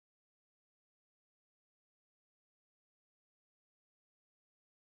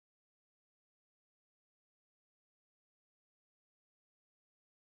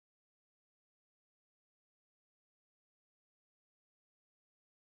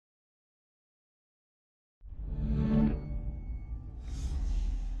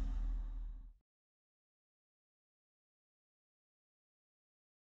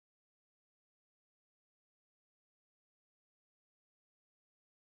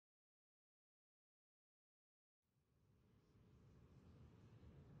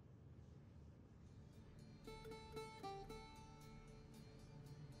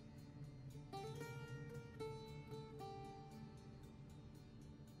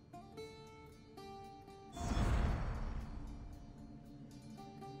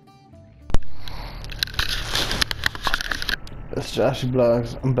It's Joshy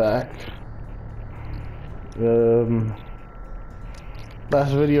Blogs. I'm back.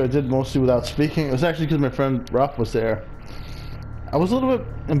 Last video I did mostly without speaking. It was actually because my friend Rock was there. I was a little bit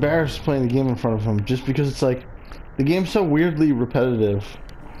embarrassed playing the game in front of him, just because it's like the game's so weirdly repetitive.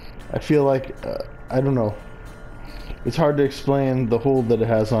 I feel like I don't know. It's hard to explain the hold that it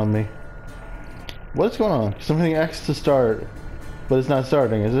has on me. What's going on? Something X to start, but it's not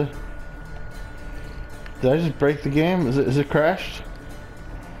starting, is it? Did I just break the game? Is it crashed?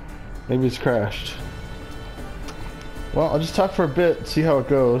 Maybe it's crashed. Well, I'll just talk for a bit, see how it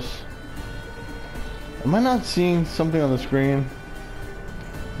goes. Am I not seeing something on the screen?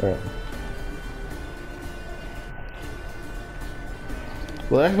 Alright.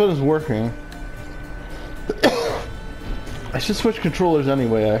 Well, the X button's working. I should switch controllers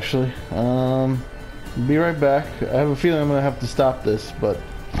anyway, actually. Be right back. I have a feeling I'm gonna have to stop this, but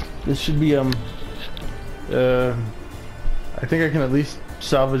this should be, I think I can at least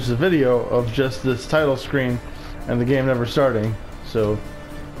salvage the video of just this title screen and the game never starting. So,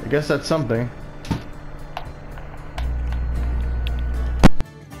 I guess that's something.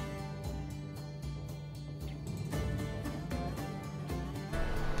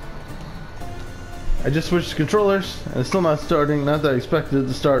 I just switched controllers and it's still not starting. Not that I expected it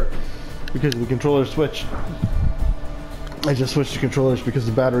to start because the controller switched. I just switched the controllers because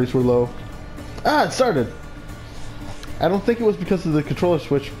the batteries were low. Ah, it started! I don't think it was because of the controller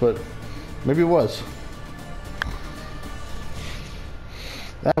switch, but maybe it was.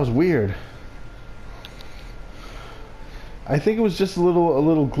 That was weird. I think it was just a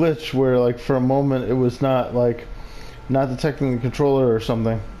little glitch where, like, for a moment it was not detecting the controller or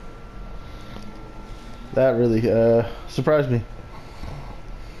something. That really surprised me.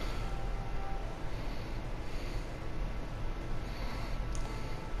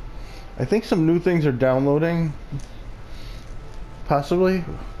 I think some new things are downloading, possibly,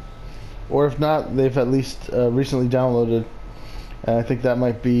 or if not, they've at least recently downloaded, and I think that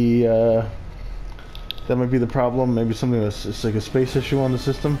might be the problem. Maybe something that's it's like a space issue on the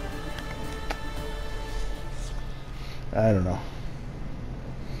system. I don't know.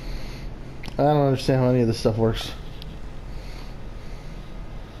 I don't understand how any of this stuff works.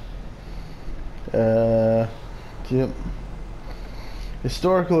 Yep.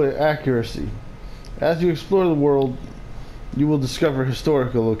 Historical accuracy. As you explore the world, you will discover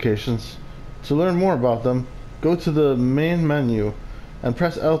historical locations. To learn more about them, go to the main menu and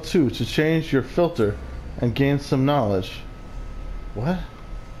press L2 to change your filter and gain some knowledge. What?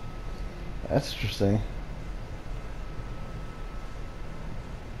 That's interesting.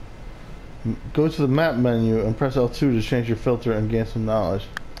 Go to the map menu and press L2 to change your filter and gain some knowledge.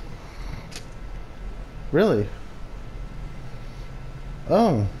 Really?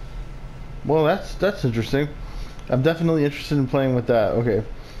 Oh. Well, that's interesting. I'm definitely interested in playing with that. Okay.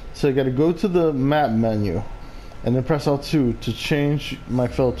 So I gotta go to the map menu and then press L2 to change my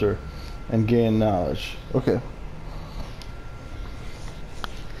filter and gain knowledge. Okay.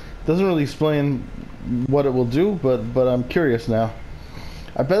 Doesn't really explain what it will do, but I'm curious now.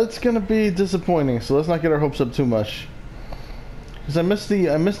 I bet it's gonna be disappointing, so let's not get our hopes up too much. Because I missed the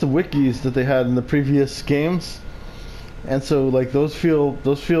wikis that they had in the previous games, and so like those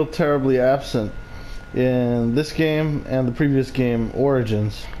feel terribly absent in this game and the previous game,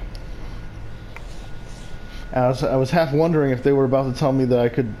 Origins. I was half wondering if they were about to tell me that I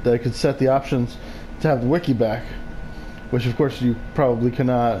could set the options to have the wiki back, which of course you probably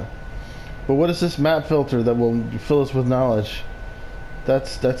cannot. But what is this map filter that will fill us with knowledge?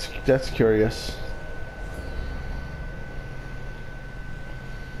 That's curious.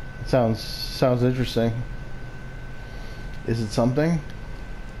 It sounds interesting. Is it something?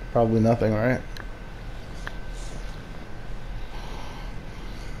 Probably nothing, right?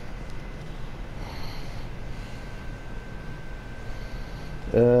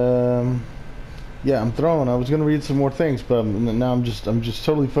 Yeah, I'm thrown. I was gonna read some more things, but now I'm just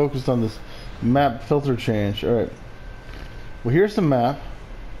totally focused on this map filter change. All right. Well, here's the map.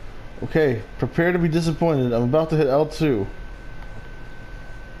 Okay, prepare to be disappointed. I'm about to hit L2.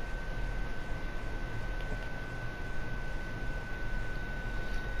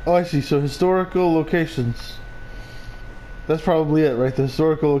 Oh, I see. So historical locations. That's probably it, right? The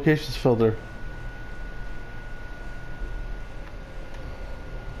historical locations filter.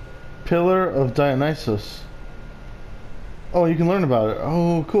 Pillar of Dionysus. Oh, you can learn about it.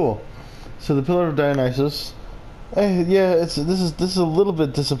 Oh, cool. So the Pillar of Dionysus. Yeah, this is a little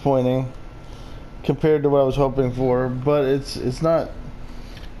bit disappointing compared to what I was hoping for, but it's not.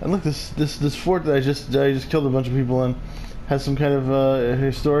 And look, this fort that I just killed a bunch of people in has some kind of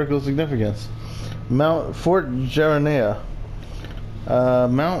historical significance. Fort Geronea.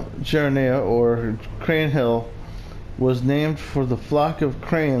 Mount Geronea, or Crane Hill, was named for the flock of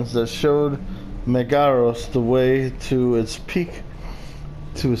cranes that showed Megaros the way to its peak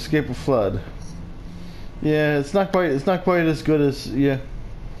to escape a flood. Yeah, it's not quite as good as, yeah.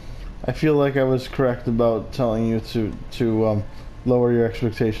 I feel like I was correct about telling you to lower your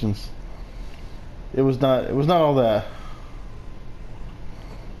expectations. It was not all that.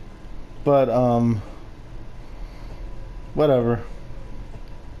 But whatever.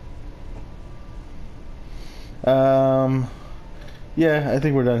 Yeah, I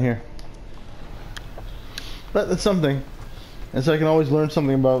think we're done here. But it's something. And so I can always learn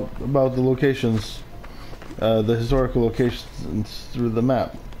something about the locations, the historical locations through the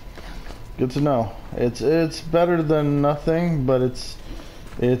map. Good to know. It's better than nothing, but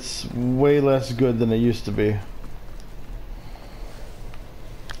it's way less good than it used to be.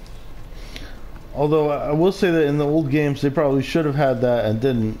 Although I will say that in the old games they probably should have had that and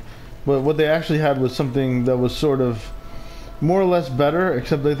didn't. But what they actually had was something that was sort of more or less better,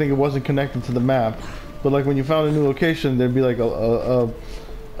 except I think it wasn't connected to the map. But like when you found a new location, there'd be like a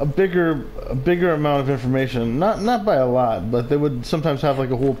bigger amount of information. Not by a lot, but they would sometimes have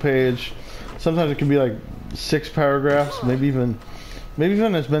like a whole page. Sometimes it could be like 6 paragraphs, maybe even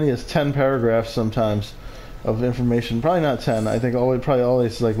as many as 10 paragraphs sometimes of information. Probably not 10. I think probably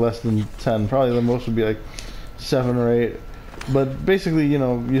always like less than 10. Probably the most would be like 7 or 8. But basically, you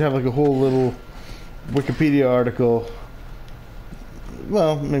know, you'd have like a whole little Wikipedia article.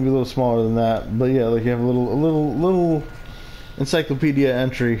 Well, maybe a little smaller than that, but yeah, like you have a little encyclopedia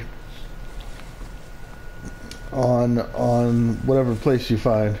entry on whatever place you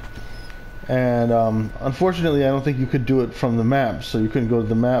find. And unfortunately, I don't think you could do it from the map, so you couldn't go to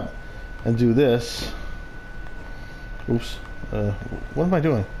the map and do this. Oops. What am I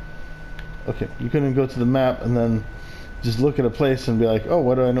doing? Okay, you couldn't go to the map and then just look at a place and be like, oh,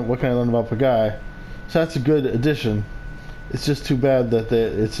 what do I know? What can I learn about Pagaai? So that's a good addition. It's just too bad that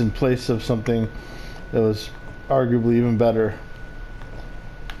it's in place of something that was arguably even better.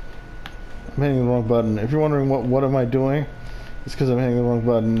 I'm hitting the wrong button. If you're wondering what am I doing, it's because I'm hitting the wrong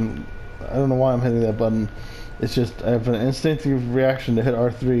button. I don't know why I'm hitting that button. It's just I have an instinctive reaction to hit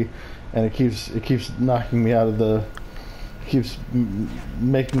R3, and it keeps knocking me out of the. Keeps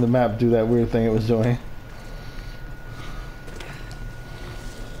making the map do that weird thing it was doing.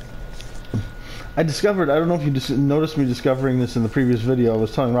 I discovered, I don't know if you just noticed me discovering this in the previous video, I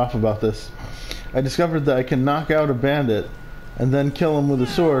was telling Raph about this. I discovered that I can knock out a bandit and then kill him with a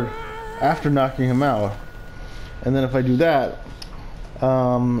sword after knocking him out. And then if I do that,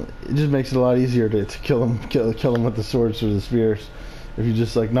 it just makes it a lot easier to kill him with the swords or the spears. If you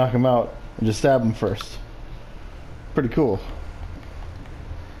just like knock him out and just stab him first. Pretty cool.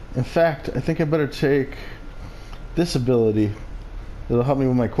 In fact, I think I better take this ability. It'll help me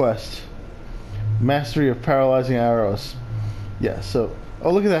with my quest. Mastery of paralyzing arrows. Yeah, so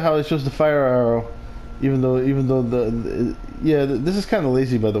look at that, how it shows the fire arrow, even though this is kind of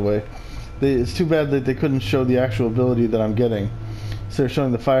lazy, by the way. It's too bad that they couldn't show the actual ability that I'm getting. So they're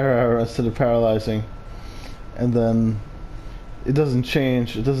showing the fire arrow instead of paralyzing, and then it doesn't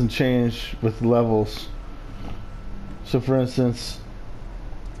change with levels. So for instance,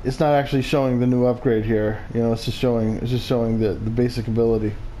 it's not actually showing the new upgrade here, you know, it's just showing the basic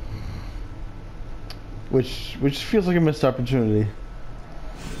ability. Which feels like a missed opportunity.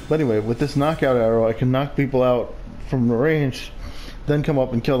 But anyway, with this knockout arrow, I can knock people out from the range, then come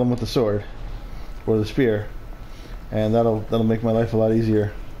up and kill them with the sword or the spear, and that'll make my life a lot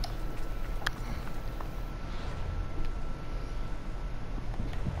easier.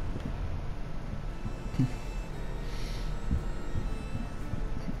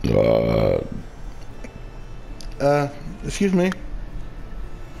 Excuse me.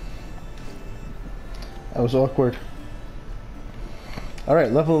 That was awkward.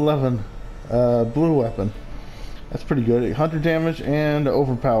 Alright, level 11. Blue weapon. That's pretty good. 100 damage and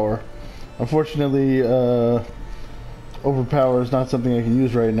overpower. Unfortunately, overpower is not something I can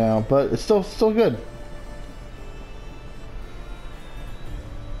use right now, but it's still good.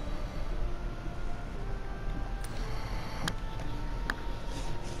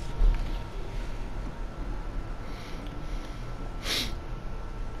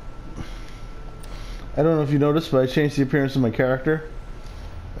 I don't know if you noticed, but I changed the appearance of my character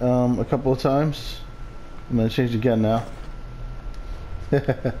a couple of times. I'm gonna change again now.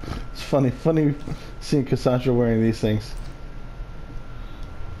 It's funny seeing Cassandra wearing these things.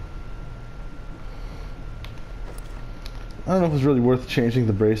 I don't know if it's really worth changing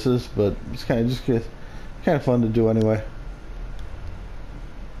the braces, but it's kind of fun to do anyway.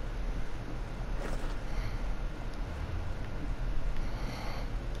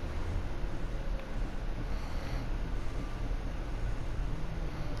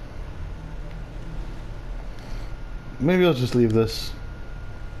 Maybe I'll just leave this.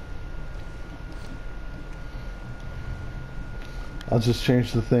 I'll just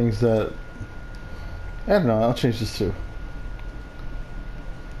change the things that... I don't know, I'll change this too.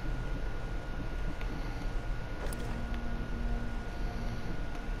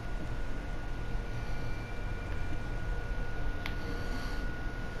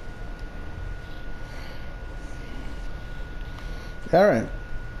 All right.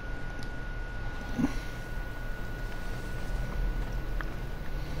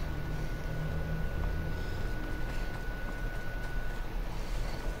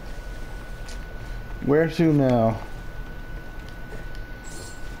 Where to now?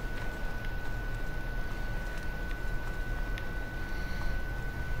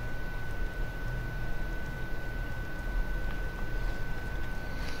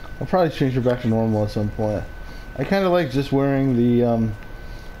 I'll probably change her back to normal at some point. I kind of like just wearing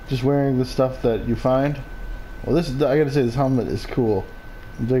the stuff that you find. Well, this I gotta say, this helmet is cool.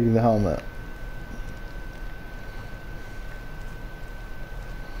 I'm digging the helmet.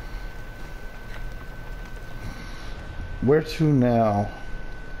 Where to now?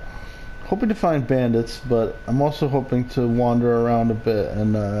 Hoping to find bandits, but I'm also hoping to wander around a bit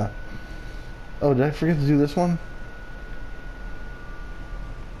and oh, did I forget to do this one?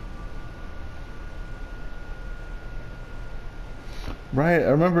 Right, I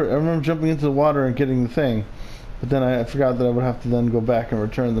remember jumping into the water and getting the thing, but then I forgot that I would have to then go back and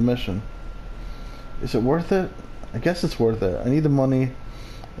return the mission. Is it worth it? I guess it's worth it. I need the money,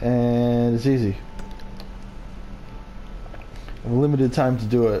 and it's easy. I have a limited time to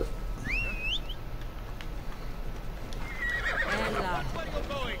do it.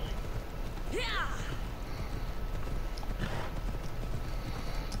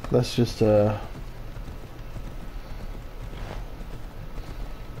 Let's just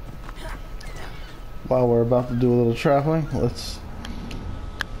while we're about to do a little traveling, let's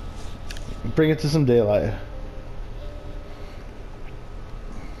bring it to some daylight.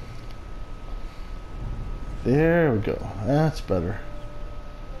 There we go. That's better.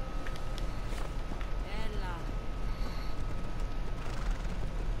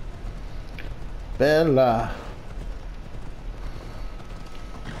 Bella.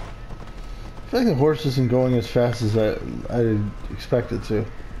 I feel like the horse isn't going as fast as I expect it to.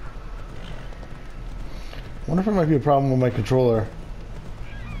 I wonder if it might be a problem with my controller.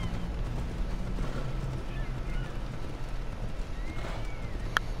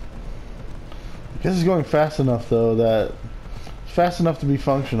 I guess it's going fast enough though that it's fast enough to be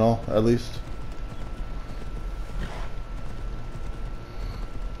functional, at least.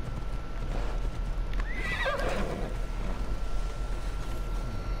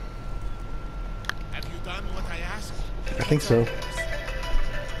 Have you done what I asked? I think so. You've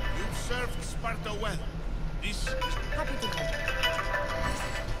served Sparta well. This is Happy to help.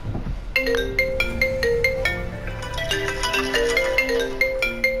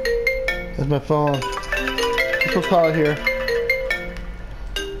 That's my phone. Let's go call it here.